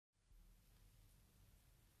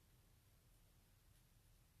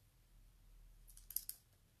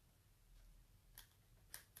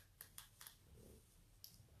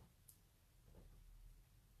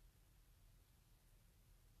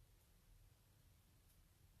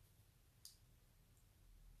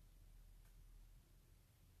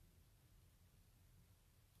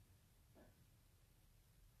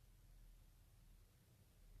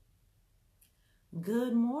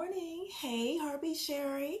Good morning. Hey, Herbie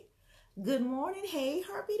Sherry. Good morning. Hey,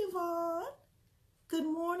 Herbie Devon. Good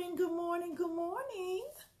morning. Good morning. Good morning.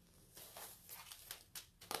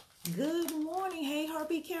 Good morning. Hey,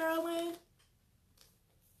 Herbie Carolyn.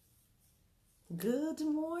 Good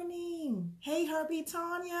morning. Hey, Herbie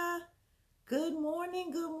Tanya. Good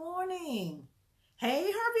morning. Good morning. Hey,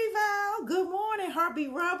 Herbie Val. Good morning. Herbie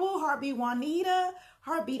Rebel. Herbie Juanita.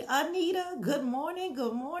 Herbie Anita. Good morning.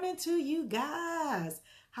 Good morning to you guys.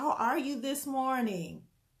 How are you this morning?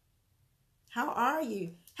 How are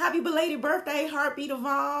you? Happy belated birthday, Heartbeat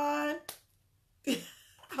Yvonne.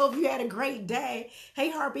 Hope you had a great day. Hey,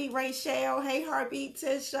 Heartbeat Rachel. Hey, Heartbeat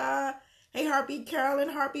Tisha. Hey, Heartbeat Carolyn.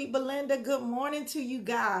 Heartbeat Belinda. Good morning to you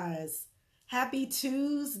guys. Happy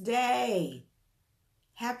Tuesday.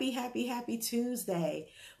 Happy Tuesday.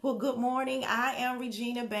 Well, good morning. I am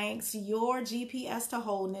Regina Banks, your GPS to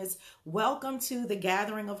wholeness. Welcome to the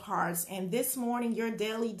Gathering of Hearts. And this morning, your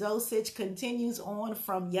daily dosage continues on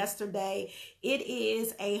from yesterday. It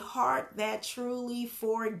is a heart that truly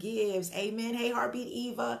forgives. Amen. Hey, Heartbeat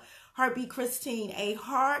Eva. Heartbeat Christine. A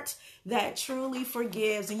heart that truly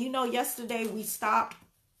forgives. And you know, yesterday we stopped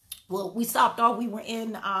off, we were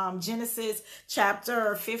in Genesis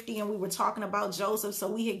chapter 50, and we were talking about Joseph. So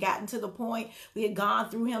we had gotten to the point, we had gone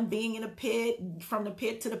through him being in a pit, from the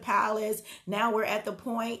pit to the palace. Now we're at the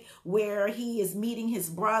point where he is meeting his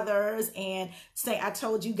brothers and I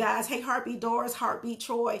told you guys, hey, Heartbeat Doris, Heartbeat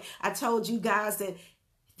Troy, I told you guys that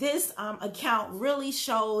this account really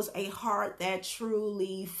shows a heart that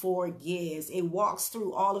truly forgives. It walks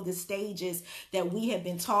through all of the stages that we have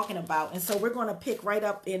been talking about. And so we're going to pick right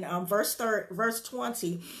up in verse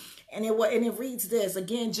 20. And it reads this.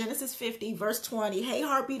 Again, Genesis 50, verse 20. Hey,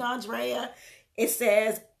 Heartbeat Andrea. It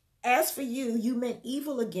says, as for you, you meant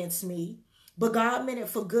evil against me, but God meant it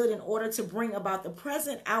for good in order to bring about the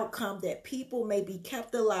present outcome that people may be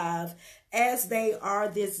kept alive as they are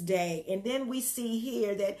this day. And then we see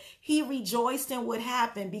here that he rejoiced in what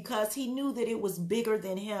happened because he knew that it was bigger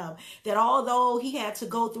than him. That although he had to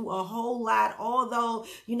go through a whole lot, although,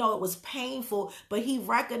 you know, it was painful, but he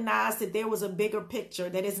recognized that there was a bigger picture,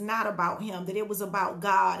 that it's not about him, that it was about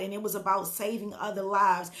God, and it was about saving other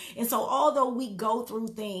lives. And so although we go through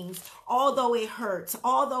things, although it hurts,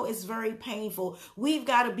 although it's very painful, we've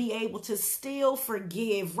got to be able to still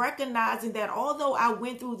forgive, recognizing that although I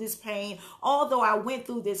went through this pain, although I went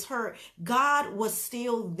through this hurt, God was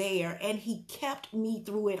still there and he kept me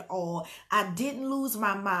through it all. I didn't lose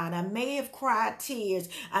my mind. I may have cried tears.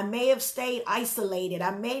 I may have stayed isolated.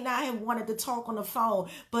 I may not have wanted to talk on the phone,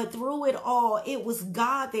 but through it all, it was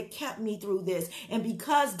God that kept me through this. And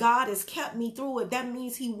because God has kept me through it, that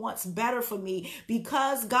means he wants better for me.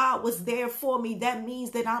 Because God was there for me, that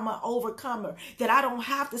means that I'm an overcomer, that I don't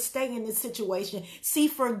have to stay in this situation. See,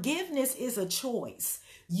 forgiveness is a choice.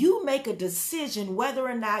 You make a decision whether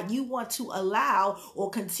or not you want to allow or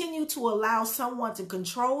continue to allow someone to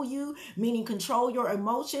control you, meaning control your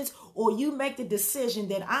emotions, or you make the decision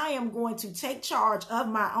that I am going to take charge of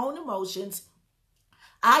my own emotions.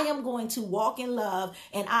 I am going to walk in love,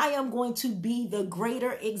 and I am going to be the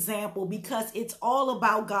greater example, because it's all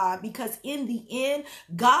about God, because in the end,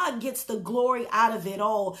 God gets the glory out of it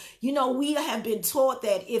all. You know, we have been taught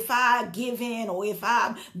that if I give in, or if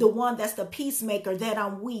I'm the one that's the peacemaker, that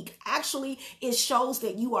I'm weak. Actually, it shows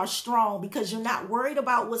that you are strong, because you're not worried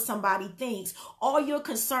about what somebody thinks. All you're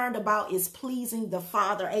concerned about is pleasing the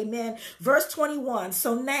Father. Amen. Verse 21.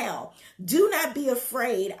 So now, do not be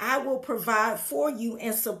afraid. I will provide for you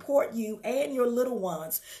and support you and your little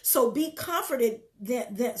ones. So be comforted.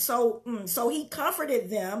 So he comforted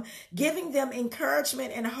them, giving them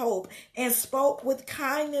encouragement and hope, and spoke with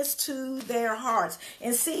kindness to their hearts.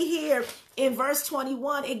 And see here in verse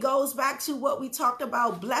 21, it goes back to what we talked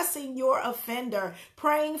about: blessing your offender,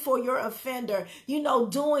 praying for your offender, you know,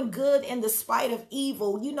 doing good in the spite of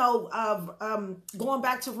evil, you know, going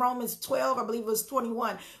back to Romans 12, I believe it was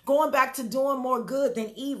 21, going back to doing more good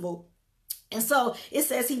than evil. And so it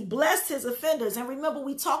says he blessed his offenders. And remember,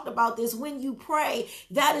 we talked about this. When you pray,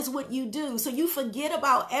 that is what you do. So you forget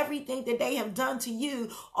about everything that they have done to you.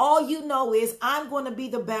 All you know is, I'm going to be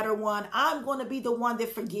the better one. I'm going to be the one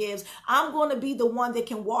that forgives. I'm going to be the one that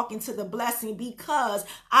can walk into the blessing, because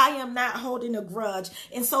I am not holding a grudge.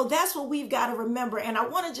 And so that's what we've got to remember. And I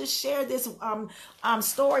want to just share this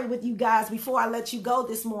story with you guys before I let you go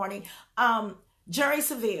this morning. Jerry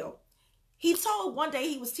Savelle. He told, one day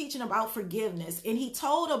he was teaching about forgiveness, and he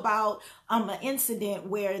told about an incident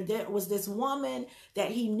where there was this woman that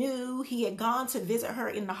he knew. He had gone to visit her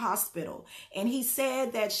in the hospital, and he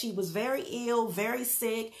said that she was very ill, very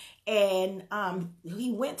sick. And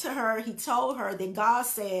he went to her. He told her that God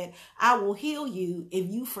said, I will heal you if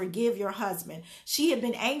you forgive your husband. She had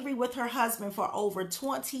been angry with her husband for over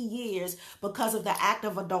 20 years because of the act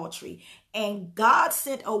of adultery. And God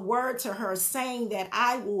sent a word to her saying that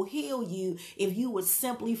I will heal you if you would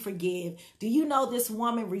simply forgive. Do you know this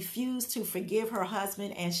woman refused to forgive her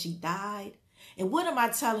husband and she died? And what am I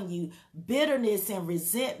telling you? Bitterness and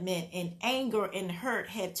resentment and anger and hurt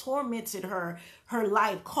had tormented her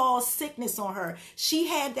life, caused sickness on her. She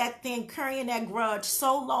had that thing, carrying that grudge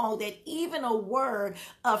so long that even a word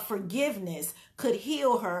of forgiveness could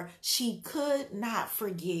heal her. She could not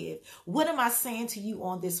forgive. What am I saying to you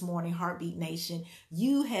on this morning, Heartbeat Nation?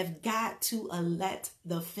 You have got to let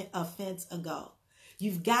the offense go.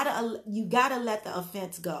 You've got to let the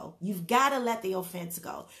offense go. You've got to let the offense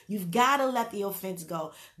go. You've got to let the offense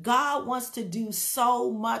go. God wants to do so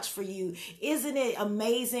much for you. Isn't it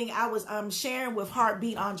amazing? I was sharing with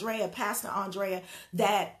Heartbeat Andrea, Pastor Andrea,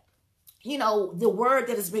 that the word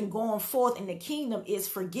that has been going forth in the kingdom is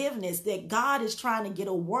forgiveness, that God is trying to get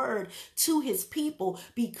a word to his people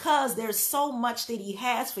because there's so much that he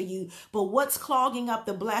has for you. But what's clogging up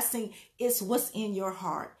the blessing is what's in your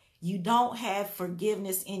heart. You don't have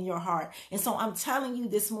forgiveness in your heart. And so I'm telling you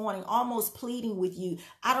this morning, almost pleading with you,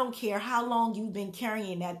 I don't care how long you've been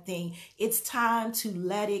carrying that thing. It's time to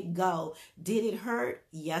let it go. Did it hurt?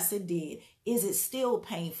 Yes, it did. Is it still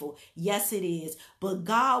painful? Yes, it is. But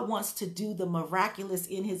God wants to do the miraculous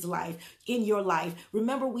in his life, in your life.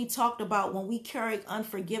 Remember, we talked about when we carry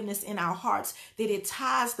unforgiveness in our hearts, that it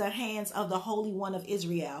ties the hands of the Holy One of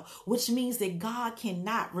Israel, which means that God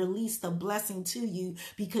cannot release the blessing to you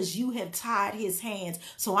because you have tied his hands.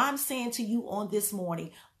 So I'm saying to you on this morning,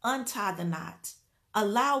 untie the knot.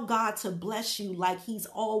 Allow God to bless you like he's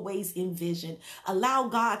always envisioned. Allow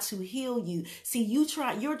God to heal you. See, you're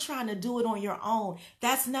trying to do it on your own.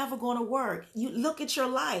 That's never going to work. You look at your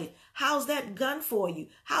life. How's that done for you?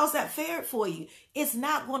 How's that fared for you? It's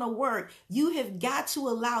not going to work. You have got to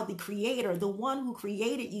allow the Creator, the one who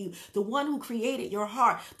created you, the one who created your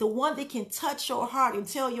heart, the one that can touch your heart and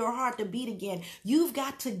tell your heart to beat again. You've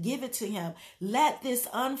got to give it to him. Let this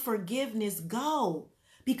unforgiveness go,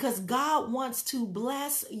 because God wants to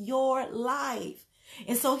bless your life.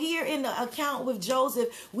 And so here in the account with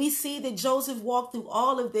Joseph, we see that Joseph walked through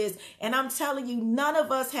all of this. And I'm telling you, none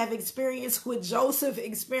of us have experienced what Joseph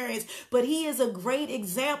experienced, but he is a great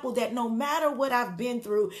example that no matter what I've been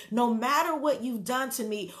through, no matter what you've done to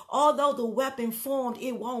me, although the weapon formed,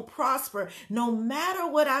 it won't prosper. No matter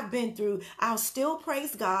what I've been through, I'll still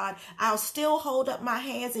praise God. I'll still hold up my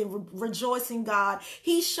hands and rejoice in God.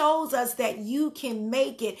 He shows us that you can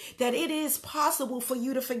make it, that it is possible for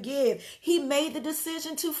you to forgive. He made the decision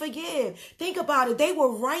to forgive. Think about it. They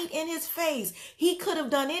were right in his face. He could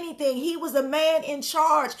have done anything. He was the man in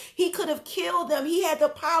charge. He could have killed them. He had the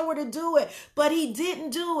power to do it, but he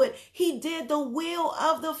didn't do it. He did the will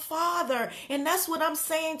of the Father. And that's what I'm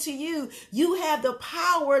saying to you. You have the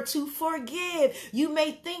power to forgive. You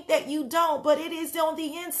may think that you don't, but it is on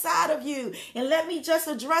the inside of you. And let me just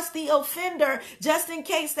address the offender, just in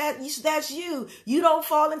case that's you. You don't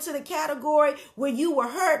fall into the category where you were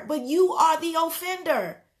hurt, but you are the offender.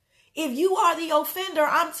 If you are the offender,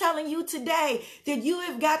 I'm telling you today that you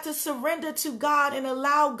have got to surrender to God and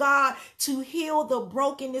allow God to heal the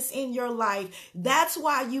brokenness in your life. That's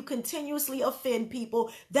why you continuously offend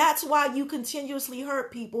people. That's why you continuously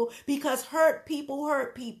hurt people, because hurt people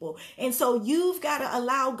hurt people. And so you've got to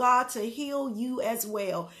allow God to heal you as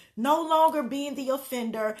well. No longer being the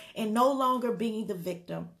offender and no longer being the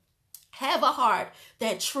victim. Have a heart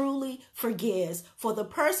that truly forgives. For the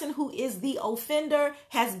person who is the offender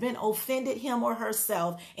has been offended him or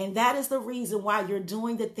herself. And that is the reason why you're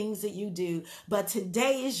doing the things that you do. But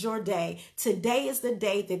today is your day. Today is the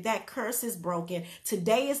day that that curse is broken.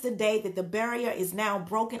 Today is the day that the barrier is now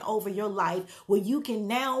broken over your life, where you can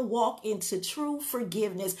now walk into true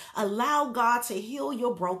forgiveness. Allow God to heal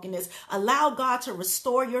your brokenness. Allow God to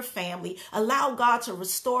restore your family. Allow God to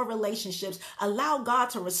restore relationships. Allow God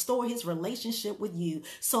to restore his relationship with you,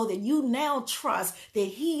 so that you now trust that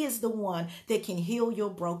he is the one that can heal your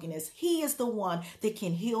brokenness. He is the one that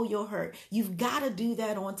can heal your hurt. You've got to do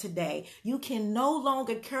that on today. You can no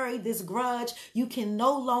longer carry this grudge. You can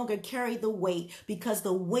no longer carry the weight, because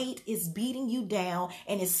the weight is beating you down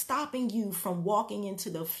and is stopping you from walking into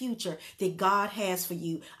the future that God has for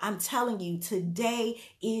you. I'm telling you, today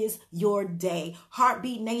is your day.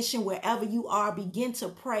 Heartbeat Nation, wherever you are, begin to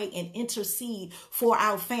pray and intercede for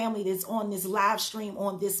our family that's that's on this live stream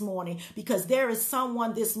on this morning, because there is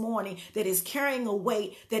someone this morning that is carrying a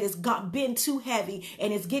weight that has been too heavy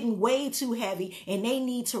and it's getting way too heavy, and they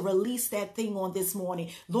need to release that thing on this morning.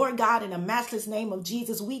 Lord God, in the matchless name of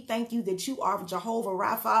Jesus, we thank you that you are Jehovah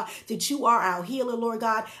Rapha, that you are our healer, Lord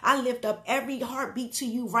God. I lift up every heartbeat to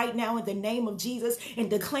you right now in the name of Jesus and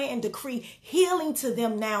declare and decree healing to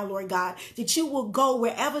them now, Lord God, that you will go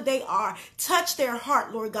wherever they are, touch their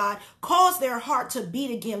heart, Lord God, cause their heart to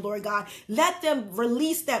beat again, Lord God. Let them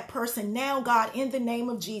release that person now, God, in the name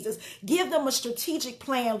of Jesus. Give them a strategic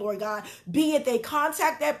plan, Lord God, be it they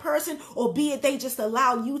contact that person or be it they just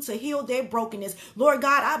allow you to heal their brokenness. Lord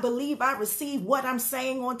God, I believe I receive what I'm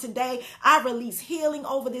saying on today. I release healing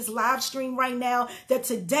over this live stream right now, that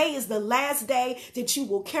today is the last day that you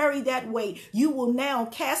will carry that weight. You will now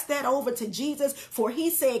cast that over to Jesus, for he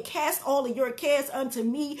said, cast all of your cares unto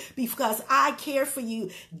me because I care for you.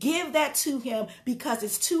 Give that to him because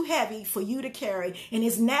it's too heavy for you to carry, and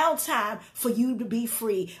it's now time for you to be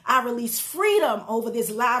free. I release freedom over this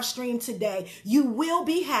live stream today. You will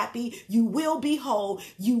be happy, you will be whole,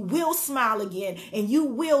 you will smile again, and you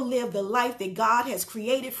will live the life that God has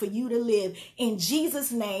created for you to live in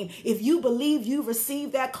Jesus' name. If you believe you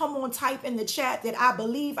received that, come on, type in the chat that I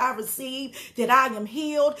believe I received, that I am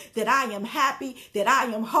healed, that I am happy, that I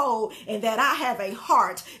am whole, and that I have a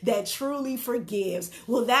heart that truly forgives.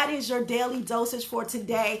 Well, that is your daily dosage for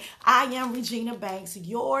today. I am Regina Banks,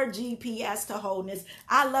 your GPS to wholeness.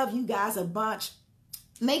 I love you guys a bunch.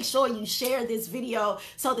 Make sure you share this video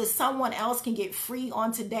so that someone else can get free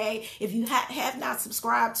on today. If you have not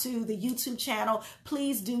subscribed to the YouTube channel,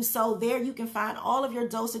 please do so. There you can find all of your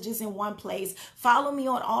dosages in one place. Follow me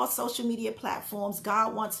on all social media platforms,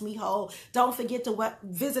 God Wants Me Whole. Don't forget to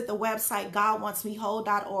visit the website,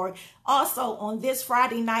 godwantsmewhole.org. Also, on this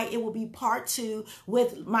Friday night, it will be part 2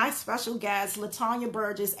 with my special guest, LaTanya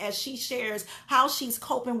Burgess, as she shares how she's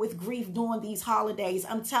coping with grief during these holidays.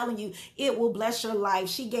 I'm telling you, it will bless your life.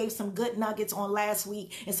 She gave some good nuggets on last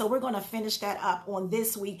week, and so we're going to finish that up on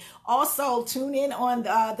this week. Also, tune in on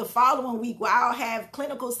the following week where I'll have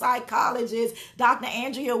clinical psychologist Dr.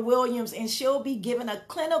 Andrea Williams, and she'll be giving a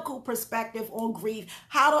clinical perspective on grief,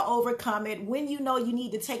 how to overcome it, when you know you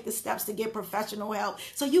need to take the steps to get professional help.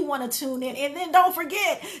 So you want to tune in. And then don't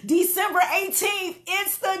forget, December 18th,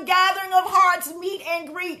 it's the Gathering of Hearts Meet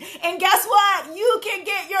and Greet. And guess what? You can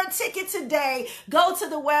get your ticket today. Go to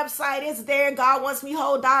the website. It's there,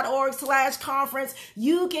 godwantsmewhole.org/conference.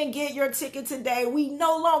 You can get your ticket today. We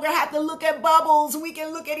no longer have to look at bubbles. We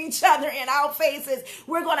can look at each other in our faces.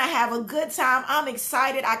 We're going to have a good time. I'm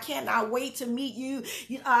excited. I cannot wait to meet you.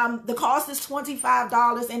 The cost is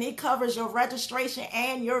 $25, and it covers your registration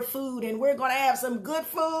and your food. And we're going to have some good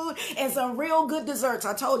food and some real good desserts.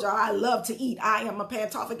 I told y'all I love to eat. I am a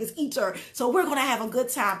pantophagus eater. So we're going to have a good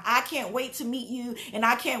time. I can't wait to meet you, and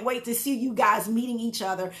I can't wait to see you guys meeting each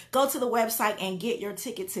other. Go to the website and get your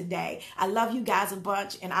ticket today. I love you guys a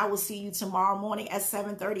bunch, and I will see you tomorrow morning at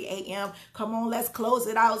 7:30 a.m. Come on, let's close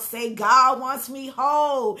it out. Say, God wants me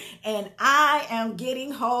whole, and I am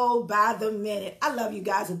getting whole by the minute. I love you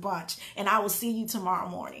guys a bunch, and I will see you tomorrow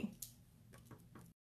morning.